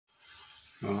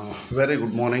Very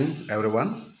good morning,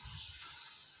 everyone.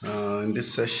 In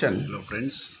this session, hello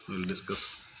friends, we will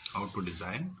discuss how to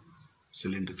design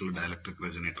cylindrical dielectric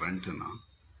resonator antenna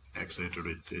excited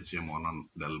with HM1 on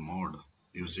Dell mode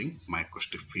using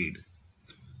Microstrip Feed.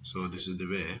 So this is the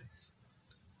way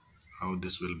how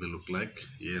this will be look like.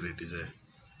 Here it is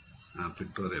a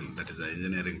pictorial, that is an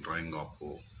engineering drawing of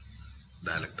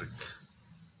dielectric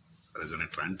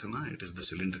resonator antenna. It is the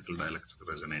cylindrical dielectric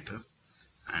resonator,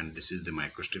 and this is the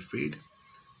Microstrip Feed,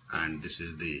 and this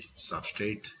is the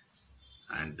substrate,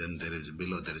 and then there is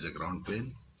below there is a ground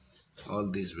plane. All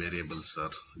these variables are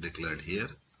declared here,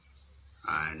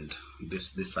 and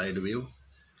this side view,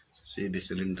 see the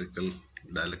cylindrical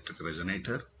dielectric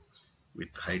resonator with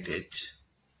height h,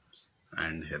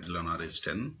 and epsilon r is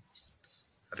 10,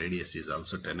 radius is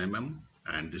also 10 mm,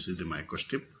 and this is the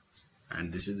microstrip,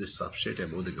 and this is the substrate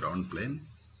above the ground plane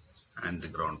and the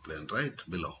ground plane right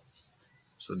below.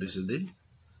 So this is the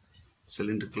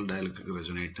cylindrical dielectric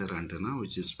resonator antenna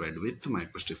which is fed with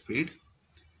Microstrip Feed,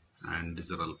 and these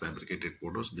are all fabricated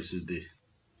photos. This is the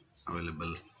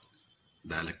available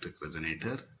dielectric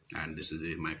resonator, and this is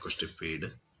the Microstrip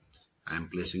Feed. I am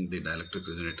placing the dielectric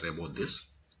resonator above this.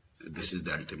 This is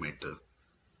the ultimate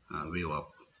view of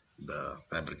the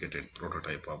fabricated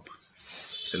prototype of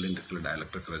cylindrical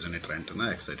dielectric resonator antenna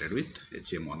excited with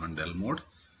HM1 on Dell mode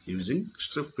using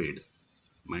strip feed,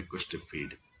 Microstrip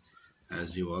Feed.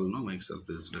 As you all know, myself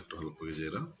is Dr.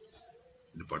 Halapugizera,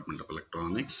 Department of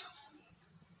Electronics,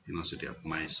 University of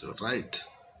Mysore, right?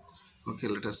 Okay,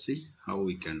 let us see how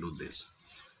we can do this.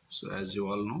 So as you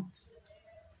all know,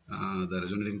 the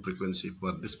resonating frequency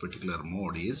for this particular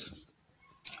mode is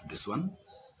this one.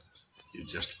 You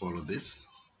just follow this,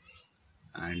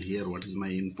 and here what is my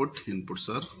input? Inputs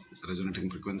are resonating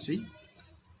frequency.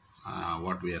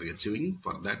 What we are achieving,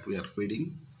 for that we are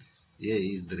feeding. A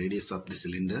is the radius of the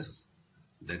cylinder,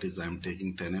 that is I am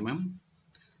taking 10 mm,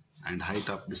 and height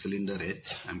of the cylinder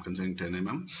h I am considering 10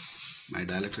 mm. My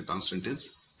dielectric constant is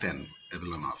 10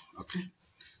 epsilon r, okay?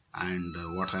 And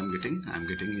what I am getting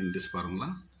in this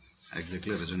formula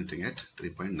exactly resonating at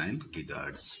 3.9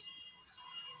 gigahertz.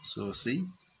 So see,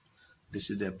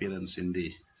 this is the appearance in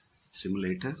the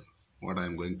simulator, what I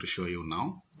am going to show you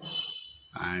now,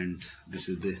 and this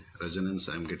is the resonance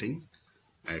I am getting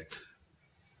at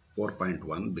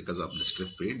 4.1 because of the strip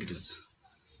feed. It is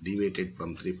deviated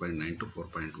from 3.9 to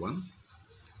 4.1,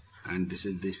 and this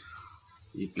is the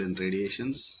E-plane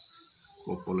radiations,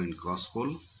 copole and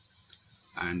crosspole,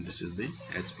 and this is the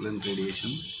H-plane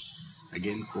radiation,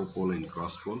 again copole and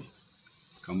crosspole.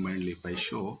 Combinedly, if I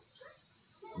show,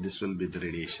 this will be the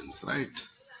radiations, right?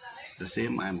 The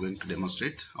same I am going to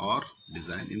demonstrate or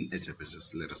design in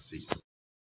HFSS. Let us see.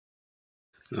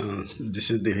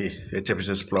 This is the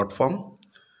HFSS platform,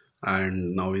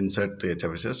 and now insert the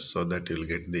HFSS so that you will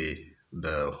get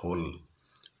the whole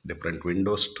different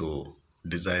windows to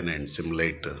design and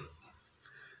simulate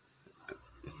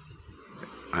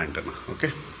antenna.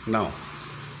 Okay, now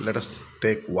let us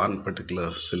take one particular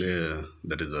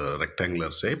that is a rectangular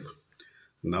shape.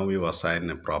 Now we assign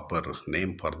a proper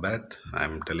name for that. I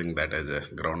am telling that as a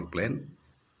ground plane,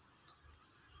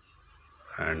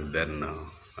 and then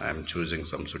I am choosing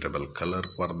some suitable color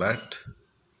for that.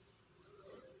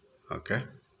 Okay,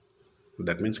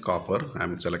 that means copper. I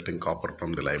am selecting copper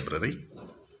from the library.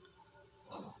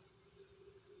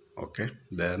 Okay,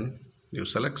 then you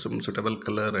select some suitable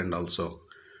color and also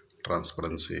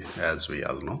transparency, as we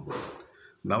all know.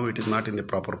 Now it is not in the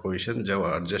proper position,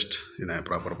 adjust in a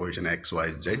proper position X, Y,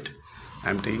 Z. I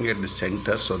am taking at the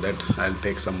center so that I will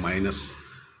take some minus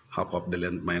half of the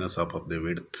length, minus half of the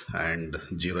width, and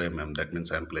 0 mm. That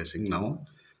means I am placing now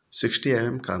 60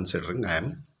 mm considering I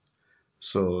am.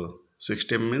 So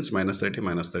 60 mm means minus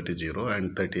 30, 0,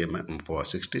 and 30 mm for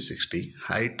 60.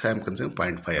 Height I am considering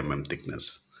 0.5 mm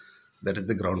thickness. That is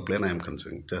the ground plane I am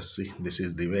considering. Just see, this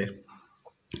is the way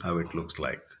how it looks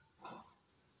like.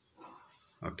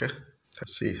 Okay,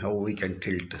 let's see how we can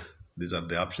tilt. These are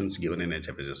the options given in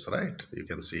HFSS, right? You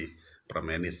can see from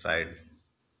any side,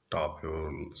 top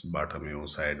view, bottom view,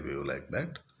 side view, like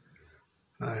that.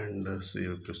 And so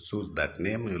you to choose that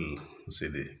name, you will see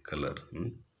the color.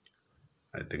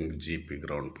 I think GP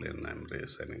ground plane I am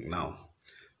reassigning. Now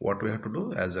what we have to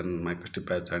do, as an microstrip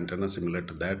patch antenna similar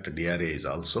to that, DRA is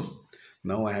also.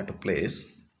 Now I have to place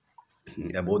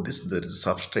above this, there is a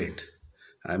substrate.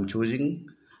 I am choosing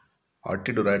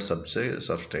orthodurite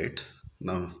substrate.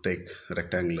 Now take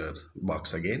rectangular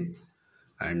box again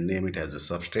and name it as a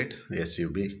substrate,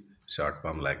 SUB, short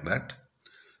form, like that.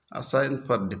 Assign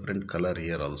for different color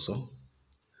here also.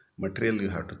 Material you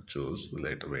have to choose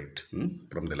later weight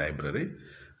from the library,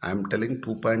 I'm telling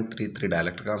 2.33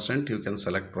 dielectric constant. You can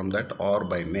select from that or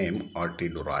by name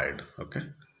RT Duride. Okay.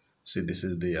 See, this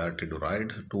is the RT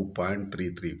Duride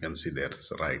 2.33. You can see there.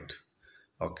 So right.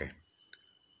 Okay.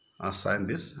 Assign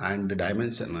this and the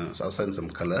dimension. Assign some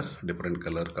color, different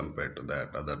color compared to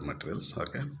that other materials.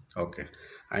 Okay. Okay.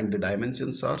 And the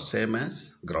dimensions are same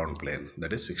as ground plane.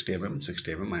 That is 60 mm.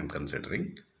 60 mm. I am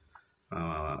considering.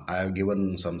 I have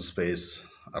given some space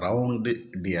around the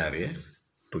DRA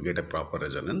to get a proper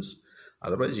resonance.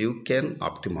 Otherwise you can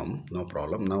optimum, no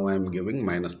problem. Now I am giving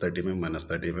minus 30 mm, minus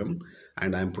 30 mm,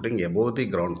 and I am putting above the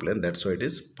ground plane. That's why it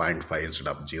is 0.5 instead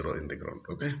of 0 in the ground.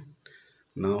 Okay.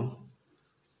 Now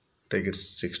take it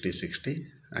 60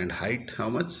 and height how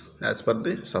much? As per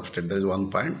the substrate, there is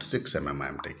 1.6 mm I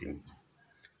am taking.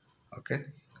 Okay.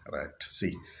 Right.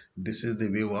 See, this is the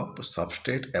view of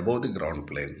substrate above the ground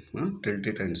plane. Tilt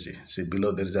it and see. See,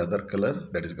 below there is other color,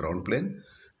 that is ground plane.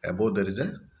 Above there is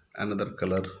another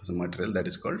color material, that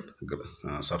is called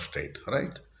substrate.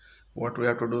 Right. What we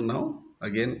have to do now?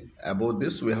 Again, above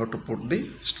this we have to put the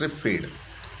strip feed.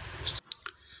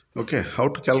 Okay. How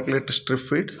to calculate strip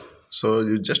feed? So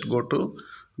you just go to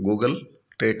Google,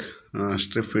 take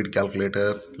strip feed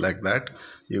calculator, like that.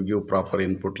 You give proper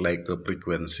input like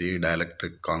frequency,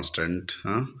 dielectric constant,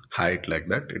 height, like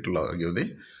that. It will give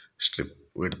the strip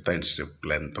width and strip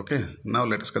length. Okay. Now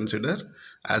let us consider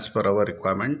as per our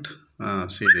requirement.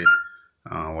 See the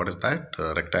what is that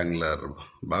rectangular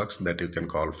box that you can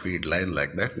call feed line,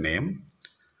 like that name,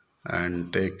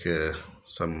 and take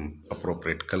some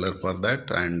appropriate color for that.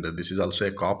 And this is also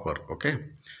a copper. Okay.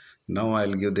 Now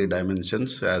I'll give the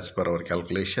dimensions as per our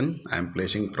calculation. I am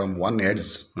placing from one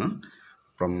edge,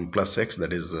 from plus x,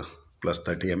 that is plus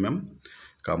 30 mm,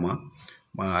 comma,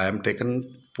 I am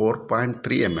taken 4.3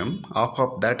 mm, half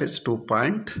of that is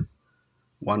 2.15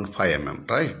 mm,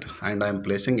 right? And I am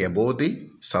placing above the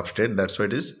substrate, that's why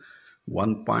it is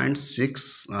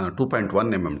 1.6, 2.1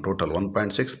 mm total,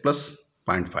 1.6 plus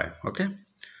 0.5, okay,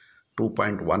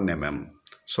 2.1 mm,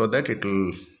 so that it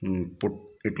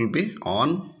will be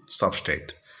on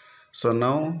substrate. So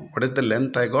now what is the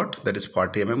length I got? That is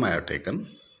 40 mm I have taken.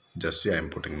 Just see, I am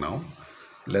putting now.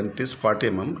 Length is 40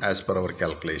 mm as per our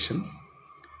calculation.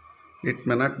 It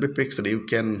may not be fixed. You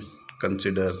can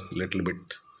consider little bit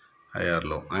high or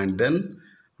low. And then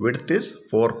width is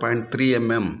 4.3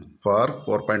 mm for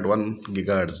 4.1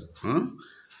 gigahertz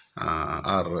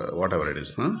or whatever it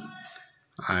is.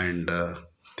 And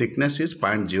thickness is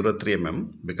 0.03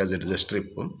 mm because it is a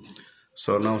strip.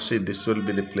 So now see, this will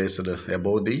be the placed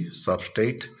above the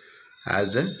substrate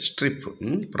as a strip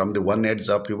from the one edge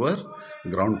of your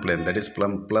ground plane, that is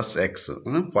from plus x,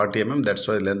 40 mm, that's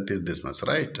why length is this much,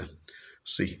 right?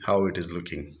 See how it is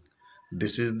looking.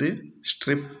 This is the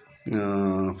strip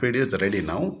feed is ready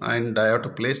now, and I have to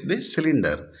place the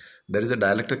cylinder. There is a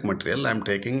dielectric material. I am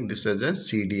taking this as a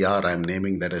CDR. I am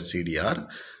naming that as CDR,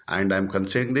 and I am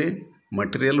considering the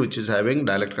material which is having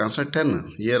dielectric constant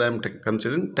 10. Here I am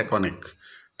considering taconic.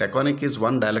 Taconic is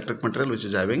one dielectric material which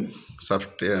is having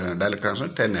dielectric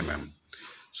constant 10 mm.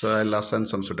 So I will assign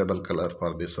some suitable color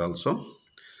for this also.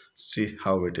 See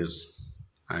how it is.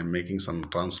 I am making some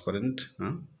transparent,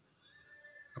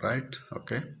 right?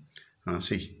 Okay.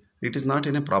 See, it is not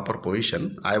in a proper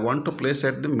position. I want to place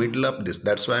at the middle of this.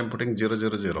 That's why I am putting 0,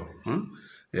 0, 0.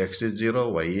 X is 0,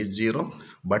 Y is 0,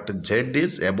 but Z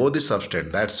is above the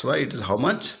substrate. That's why it is how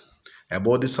much?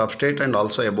 Above the substrate and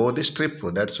also above the strip.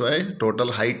 That's why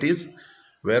total height is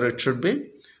where it should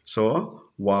be. So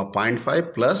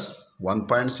 0.5 plus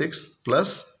 1.6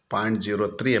 plus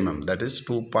 0.03 mm, that is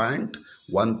 2.13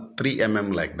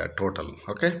 mm, like that total.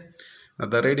 Okay.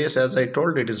 The radius, as I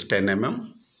told, it is 10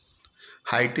 mm.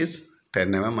 Height is 10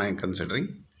 mm I am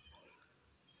considering,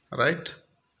 right?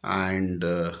 And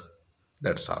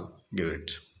that's all. Give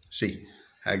it. See,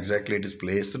 exactly it is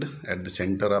placed at the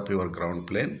center of your ground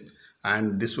plane,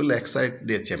 and this will excite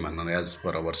the HMN as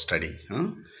per our study.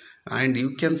 And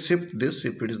you can shift this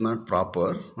if it is not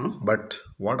proper. But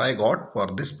what I got for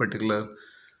this particular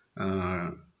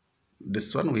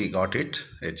this one, we got it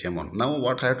HM1. Now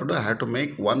what I have to do? I have to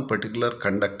make one particular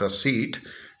conductor sheet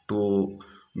to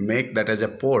make that as a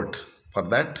port for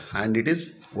that, and it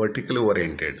is vertically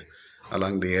oriented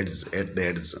along the edge, at the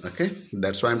edge. Okay,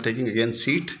 that's why I'm taking again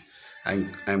sheet,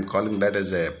 and I'm calling that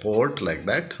as a port, like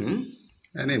that.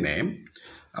 Any name,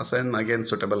 assign again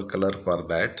suitable color for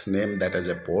that, name that as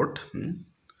a port.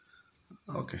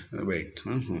 Okay, wait.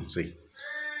 See,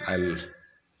 I'll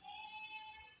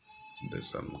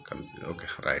this one. Okay,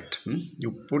 right.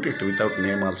 You put it without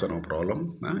name also, no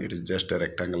problem. It is just a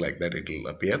rectangle, like that it will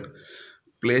appear.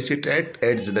 Place it at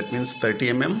edge, that means 30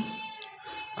 mm,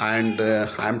 and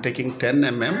I am taking 10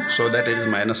 mm, so that it is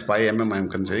minus 5 mm I am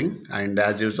considering, and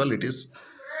as usual it is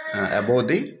above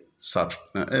the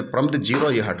from the 0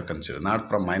 you have to consider, not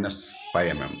from minus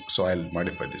 5 mm. So I'll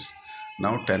modify this.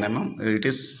 Now 10 mm, it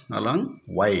is along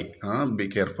Y. Be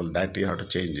careful that you have to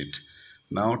change it.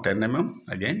 Now 10 mm,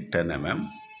 again 10 mm.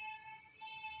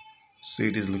 See,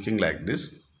 it is looking like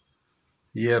this.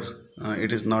 Here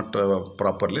it is not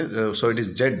properly, so it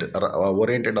is Z,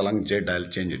 oriented along Z. I'll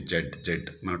change it Z,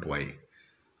 not Y.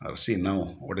 See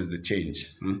now what is the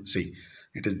change. See,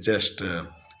 it is just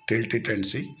tilt it and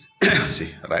see. See,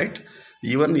 right?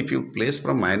 Even if you place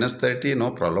from minus 30,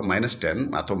 no problem, minus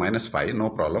 10 or minus 5, no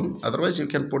problem. Otherwise you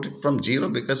can put it from 0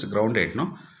 because grounded,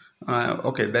 no?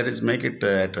 Okay, that is, make it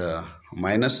at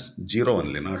minus 0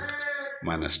 only, not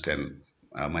minus 10,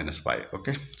 minus 5.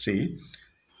 Okay, see,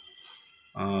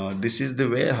 this is the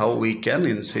way how we can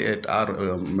insert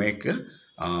or make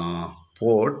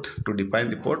port. To define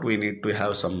the port, we need to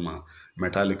have some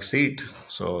metallic sheet,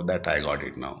 so that I got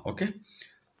it now. Okay,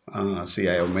 see,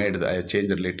 I have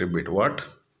changed a little bit. What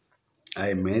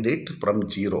I made it from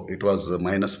 0, it was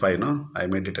minus 5, no? I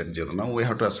made it at 0. Now we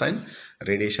have to assign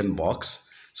radiation box.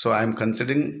 So I am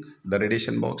considering the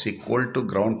radiation box equal to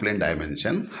ground plane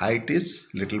dimension. Height is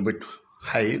little bit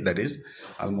high, that is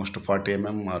almost 40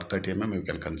 mm or 30 mm you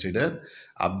can consider.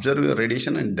 Observe your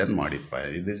radiation and then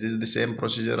modify. This is the same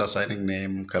procedure, assigning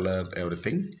name, color,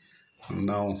 everything.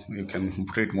 Now you can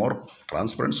put it more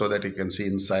transparent so that you can see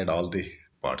inside all the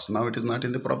parts. Now it is not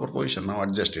in the proper position. Now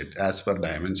adjust it as per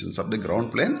dimensions of the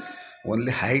ground plane.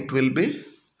 Only height will be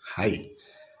high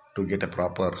to get a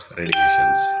proper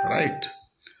radiations, right?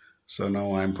 So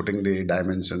now I am putting the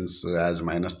dimensions as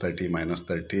minus 30,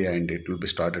 and it will be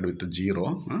started with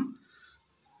 0,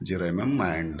 0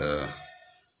 mm, and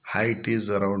height is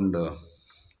around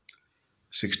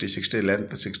 60, 60,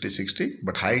 length 60, 60,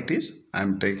 but height is, I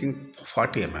am taking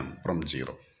 40 mm from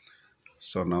 0.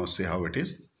 So now see how it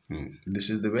is. This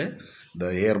is the way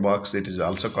the air box, it is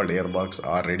also called air box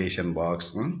or radiation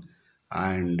box,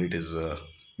 and it is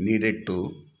needed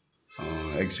to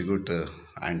execute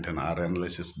antenna or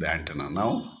analysis the antenna.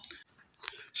 Now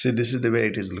see, this is the way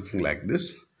it is looking like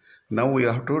this. Now we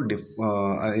have to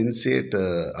insert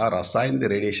or assign the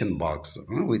radiation box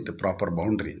with the proper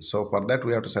boundary. So for that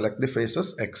we have to select the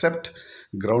faces except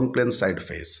ground plane side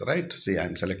face, right? See, I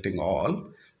am selecting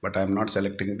all, but I am not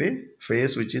selecting the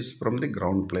face which is from the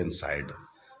ground plane side.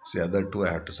 See, other two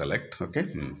I have to select. Okay,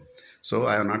 so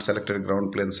I have not selected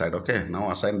ground plane side. Okay,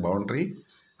 now assign boundary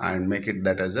and make it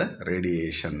that as a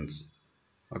radiations.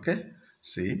 Okay,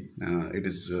 see, it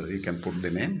is you can put the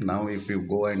name. Now if you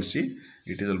go and see,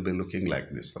 it will be looking like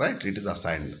this, right? It is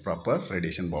assigned proper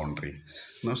radiation boundary.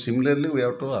 Now similarly we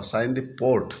have to assign the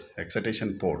port,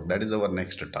 excitation port. That is our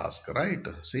next task, right?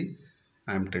 See,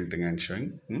 I am tilting and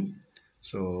showing.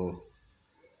 So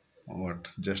what,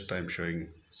 just I am showing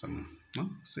some,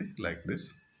 see, like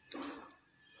this.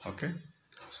 Okay,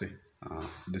 see,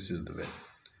 this is the way.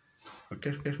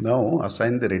 Okay, now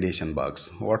assign the radiation box.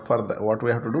 What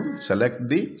we have to do, select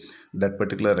that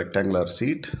particular rectangular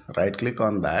sheet, right click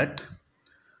on that,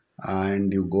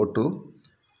 and you go to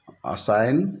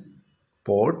assign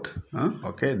port.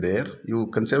 Okay, there you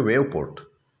can say wave port,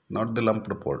 not the lumped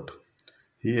port.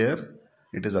 Here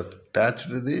it is attached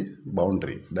to the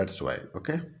boundary, that's why.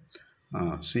 Okay,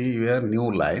 see here,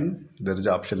 new line, there is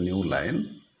option new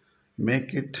line.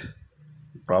 Make it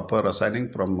proper assigning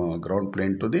from ground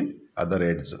plane to the other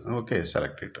edge. Okay,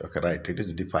 select it. Okay, right, it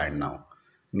is defined now.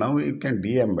 Now you can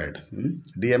de-embed.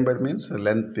 De-embed means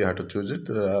length you have to choose it,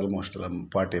 almost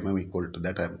 40 mm equal to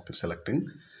that I am selecting.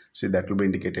 See, that will be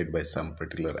indicated by some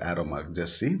particular arrow mark.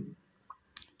 Just see,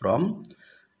 from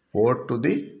port to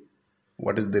the,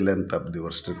 what is the length of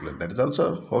the strip length, that is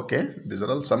also okay. These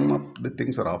are all, some of the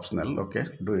things are optional. Okay,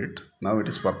 do it. Now it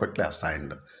is perfectly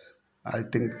assigned. I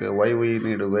think why we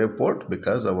need a wave port,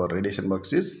 because our radiation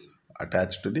box is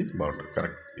attached to the boundary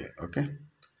correctly. Okay,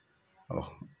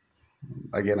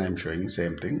 again I am showing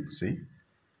same thing. See,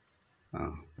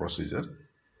 procedure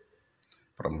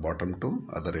from bottom to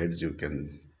other edge you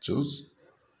can choose.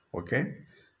 Okay,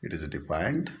 it is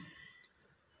defined.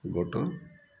 Go to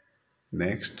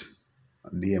next,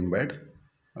 de-embed,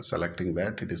 selecting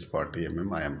that, it is 40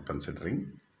 mm I am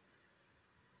considering.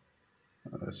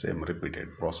 Same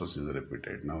repeated, process is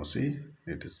repeated. Now see,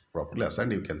 it is properly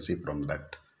assigned, you can see from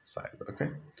that side. Okay,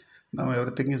 now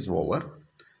everything is over,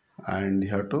 and you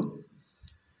have to,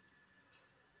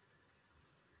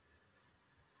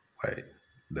 why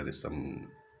there is some,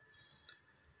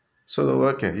 so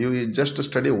okay, you just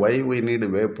study why we need a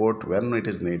wave port, when it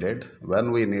is needed,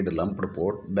 when we need a lumped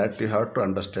port, that you have to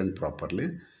understand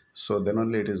properly. So then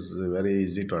only it is very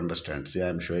easy to understand. See, I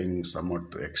am showing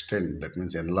somewhat extent, that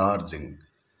means enlarging.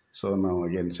 So now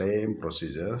again same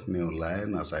procedure, new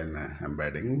line, assign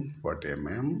embedding 40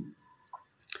 mm.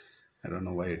 I don't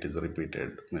know why it is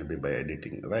repeated, maybe by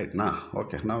editing. Right now,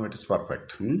 okay, now it is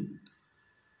perfect.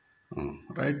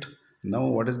 Right. Now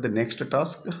what is the next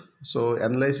task? So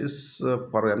analysis,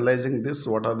 for analyzing this,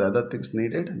 what are the other things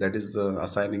needed? That is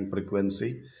assigning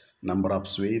frequency, number of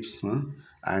sweeps,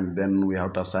 and then we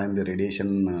have to assign the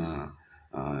radiation,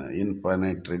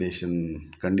 infinite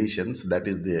radiation conditions. That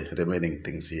is the remaining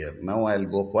things here. Now I'll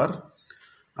go for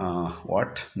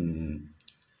what?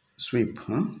 Sweep.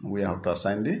 We have to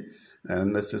assign the,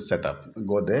 and this is setup.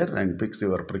 Go there and fix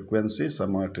your frequency.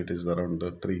 Somewhat it is around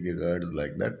 3 gigahertz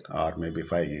like that, or maybe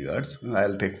 5 gigahertz.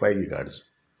 I'll take 5 gigahertz.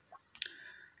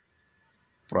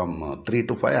 From 3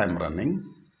 to 5 I'm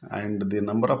running, and the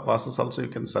number of passes also you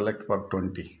can select for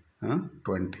 20.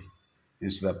 20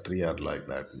 instead of 3 or like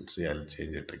that. See, I'll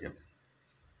change it again.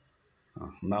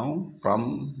 Now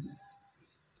from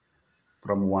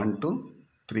 1 to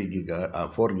 3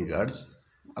 gigahertz, 4 gigahertz,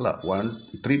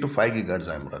 3 to 5 gigahertz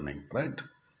I am running, right?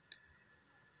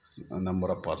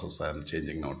 Number of passes I am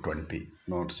changing now 20,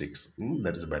 not 6.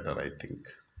 That is better, I think.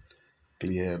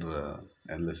 Clear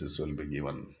analysis will be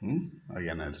given.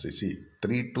 Again, I'll see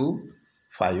 3 to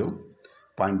 5,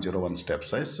 0.01 step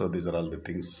size. So these are all the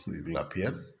things will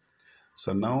appear.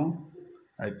 So now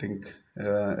I think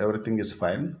everything is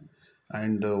fine.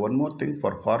 And one more thing,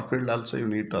 for far field also you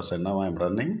need to assign. Now I am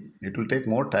running. It will take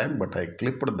more time, but I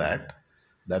clipped that.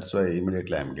 That's why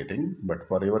immediately I am getting. But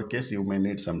for your case, you may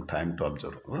need some time to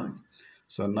observe. Right?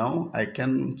 So now I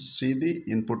can see the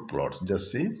input plots.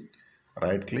 Just see,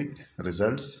 right click,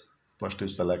 results. First you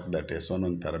select that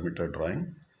S11 parameter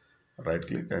drawing. Right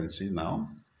click and see now.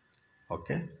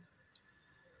 Okay.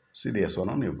 See the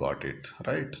S11, you got it,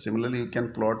 right? Similarly, you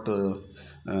can plot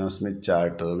Smith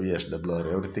chart,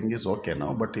 VSWR, everything is okay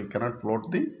now, but you cannot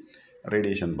plot the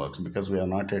radiation box because we have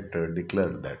not yet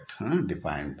declared that,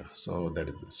 defined. So that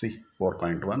is, see,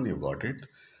 4.1, you got it.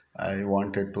 I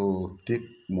wanted to thick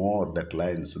more that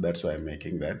line, so that's why I'm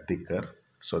making that thicker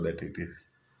so that it is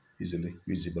easily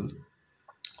visible.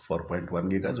 4.1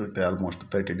 gigas with almost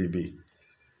 30 dB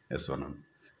S11.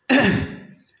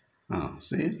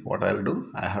 See what I'll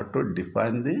do, I have to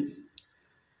define the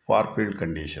far field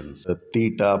conditions, the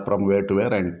theta from where to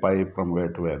where and pi from where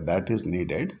to where, that is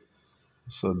needed.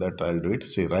 So that I'll do it.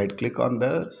 See, right click on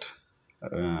that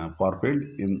far field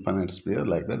infinite sphere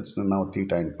like that. So now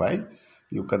theta and pi,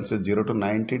 you can say 0 to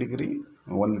 90 degree,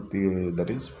 only that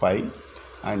is pi,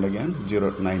 and again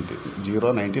 0 to 90,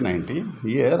 0, 90, 90.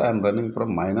 Here I am running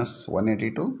from minus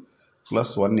 180 to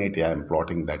plus 180. I am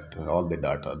plotting that all the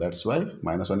data. That's why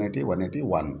minus 180, 180,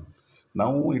 1.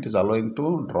 Now it is allowing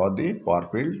to draw the far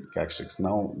field characteristics.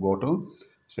 Now go to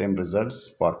same results,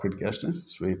 far field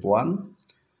characteristics, sweep 1,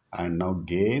 and now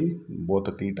gain both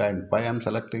theta and pi I am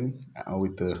selecting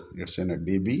with it's in a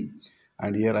dB,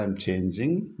 and here I am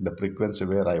changing the frequency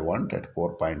where I want at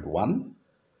 4.1,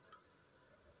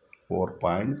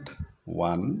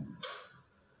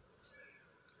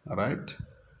 right?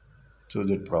 Choose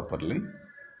it properly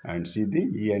and see the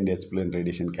E and H plane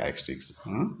radiation characteristics.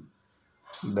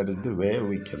 That is the way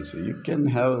we can see. You can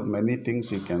have many things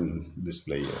you can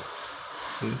display here.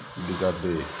 See, these are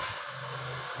the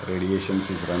radiations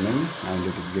is running and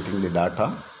it is getting the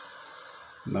data.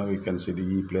 Now you can see the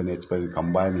E plane, H plane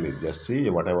combinedly. Just see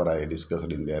whatever I discussed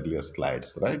in the earlier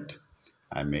slides, right?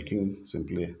 I am making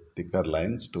simply thicker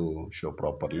lines to show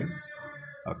properly.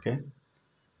 Okay.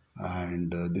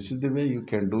 And this is the way you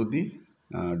can do the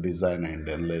design and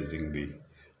analyzing the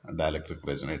dielectric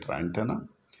resonator antenna.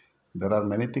 There are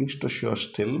many things to show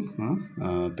still.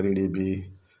 3 dB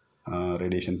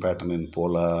radiation pattern in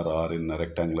polar or in a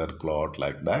rectangular plot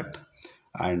like that,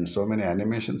 and so many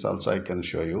animations also I can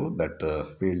show you that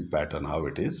field pattern how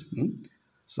it is.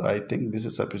 So I think this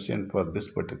is sufficient for this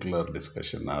particular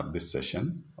discussion or this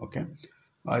session. Okay,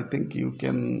 I think you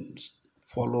can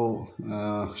follow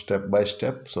step by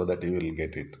step so that you will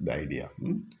get it, the idea.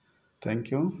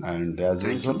 Thank you, and as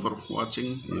usual, thank you for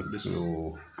watching this,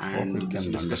 you and hope you this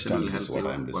can discussion understand will this help what you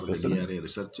I am for the discussing. CDRA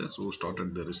researchers who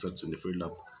started the research in the field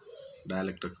of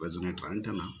dielectric resonator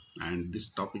antenna, and this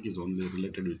topic is only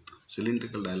related with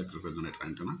cylindrical dielectric resonator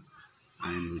antenna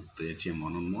and with the HEM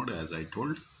on mode. As I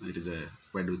told, it is a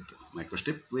fed with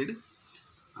microstrip feed,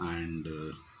 and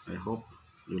I hope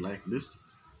you like this,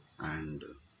 and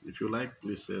if you like,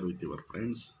 please share with your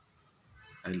friends.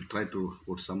 I'll try to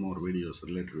put some more videos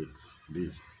related with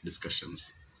these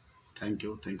discussions. Thank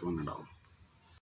you one and all.